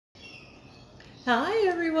Hi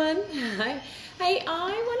everyone. Hi. Hey,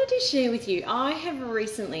 I wanted to share with you, I've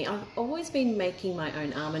always been making my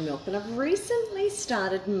own almond milk, but I've recently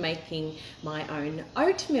started making my own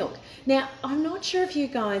oat milk. Now, I'm not sure if you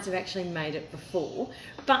guys have actually made it before,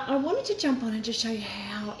 but I wanted to jump on and just show you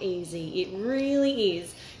how easy it really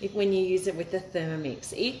is when you use it with the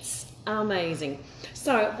Thermomix. It's amazing.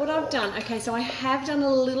 So what I've done, so I have done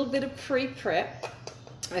a little bit of pre-prep.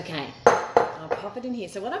 Okay. I'll pop it in here.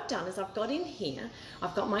 So what I've done is I've got in here,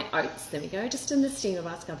 I've got my oats, there we go, just in the steamer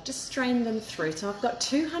basket. I've just strained them through. So I've got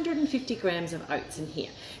 250 grams of oats in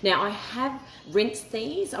here. Now I have rinsed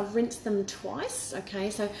these, I've rinsed them twice,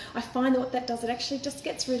 okay? So I find that what that does, it actually just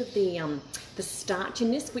gets rid of the starch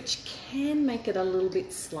in this, which can make it a little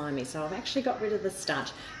bit slimy. So I've actually got rid of the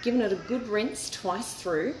starch, given it a good rinse twice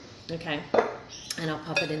through, okay? And I'll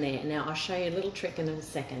pop it in there. Now I'll show you a little trick in a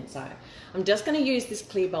second. So I'm just going to use this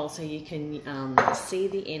clear bowl so you can see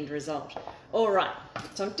the end result. All right,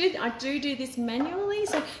 so I do this manually.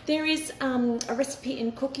 So there is a recipe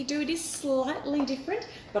in Cookie Do. It is slightly different,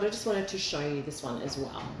 but I just wanted to show you this one as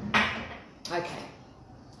well. Okay,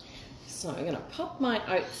 so I'm going to pop my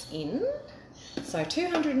oats in. So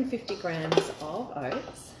 250 grams of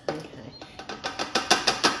oats. Okay,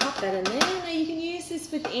 pop that in there. Now you can use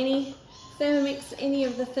this with any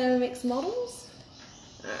of the Thermomix models.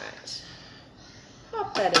 Alright,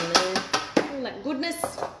 pop that in there, all that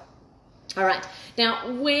goodness. Alright,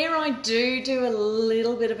 now where I do a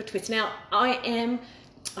little bit of a twist. Now I'm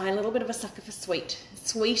a little bit of a sucker for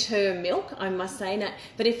sweeter milk, I must say. Now,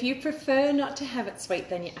 but if you prefer not to have it sweet,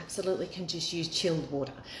 then you absolutely can just use chilled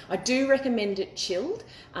water. I do recommend it chilled,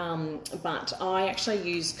 but I actually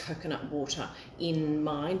use coconut water in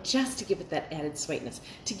mine just to give it that added sweetness.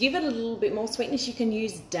 To give it a little bit more sweetness, you can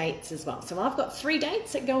use dates as well. So I've got 3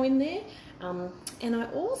 dates that go in there, and I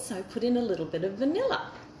also put in a little bit of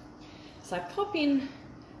vanilla. So I pop in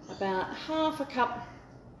about half a cup.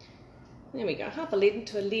 There we go, half a lid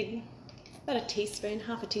to a lid, about a teaspoon,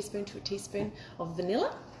 half a teaspoon to a teaspoon of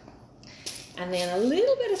vanilla. And then a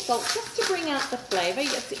little bit of salt just to bring out the flavour.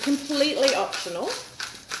 It's completely optional.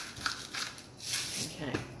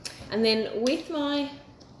 Okay, and then with my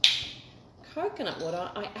coconut water,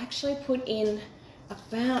 I actually put in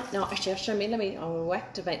about, no, actually, I will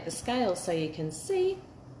activate the scale so you can see.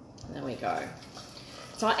 There we go.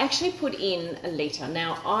 So I actually put in a litre.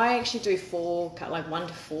 Now I actually do 4, like 1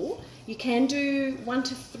 to 4. You can do 1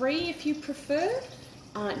 to 3 if you prefer.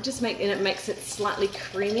 And it makes it slightly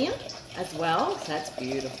creamier as well. So that's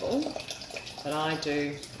beautiful. But I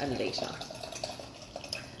do a litre.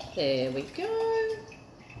 There we go.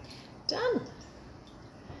 Done.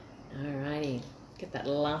 Alrighty. Get that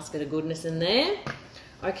last bit of goodness in there.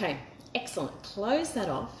 Okay, excellent. Close that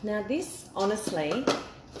off. Now this, honestly,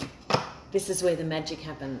 this is where the magic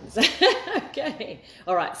happens. Okay,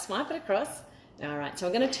 all right, swipe it across. All right, so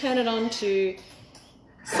I'm going to turn it on to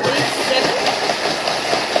speed 7.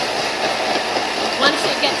 Once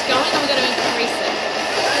it gets going, I'm going to increase it.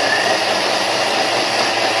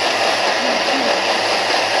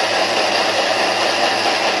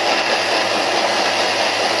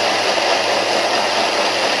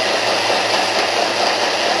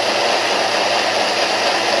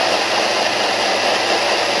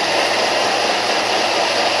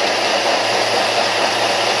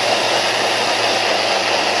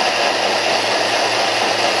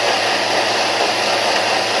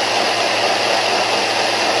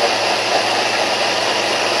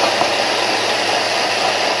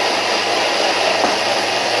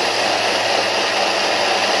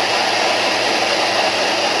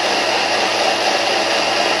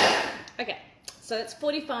 So that's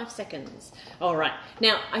 45 seconds. All right.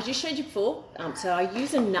 Now, I just showed you before, so I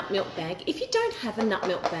use a nut milk bag. If you don't have a nut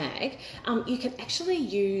milk bag, you can actually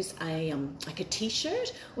use like a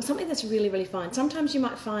t-shirt or something that's really, really fine. Sometimes you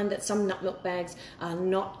might find that some nut milk bags are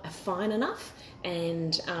not fine enough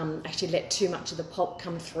and actually let too much of the pulp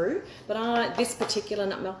come through. But this particular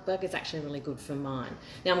nut milk bag is actually really good for mine.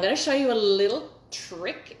 Now, I'm going to show you a little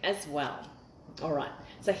trick as well. All right.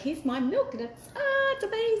 So here's my milk, and it's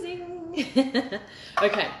amazing.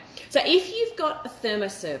 Okay, so if you've got a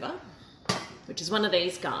thermoserver, which is one of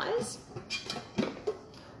these guys,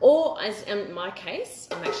 or as in my case,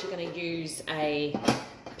 I'm actually going to use a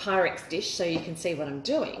Pyrex dish so you can see what I'm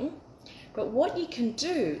doing. But what you can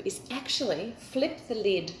do is actually flip the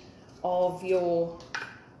lid of your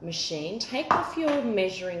machine, take off your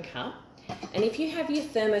measuring cup, and if you have your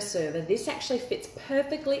thermoserver, this actually fits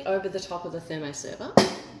perfectly over the top of the thermoserver.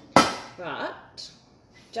 But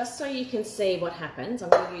just so you can see what happens, I'm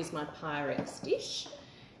going to use my Pyrex dish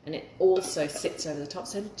and it also sits over the top.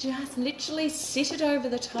 So just literally sit it over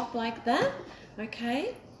the top like that,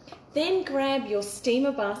 okay? Then grab your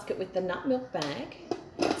steamer basket with the nut milk bag,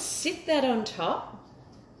 sit that on top.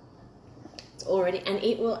 It's already, and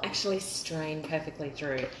it will actually strain perfectly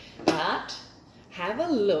through. But have a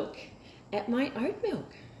look at my oat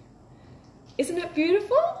milk. Isn't it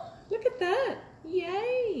beautiful? Look at that,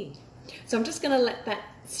 yay. So I'm just gonna let that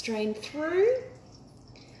strain through,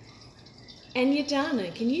 and you're done.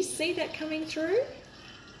 Can you see that coming through?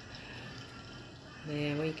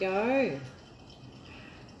 There we go.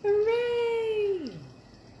 Hooray!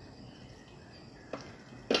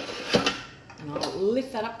 And I'll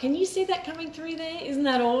lift that up. Can you see that coming through there? Isn't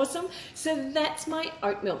that awesome? So that's my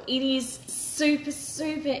oat milk. It is super,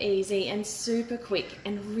 super easy and super quick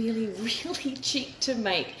and really, really cheap to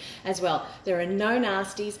make as well. There are no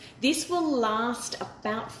nasties. This will last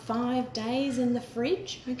about 5 days in the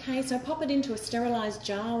fridge. Okay, so pop it into a sterilized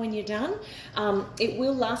jar when you're done. It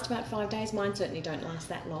will last about 5 days. Mine certainly don't last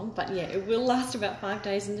that long, but yeah, it will last about 5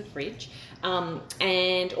 days in the fridge.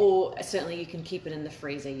 Or certainly you can keep it in the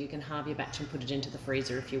freezer. You can halve your batch and put it into the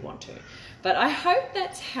freezer if you want to. But I hope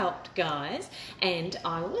that's helped, guys, and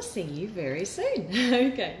I will see you very soon.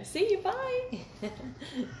 Okay, see you, bye.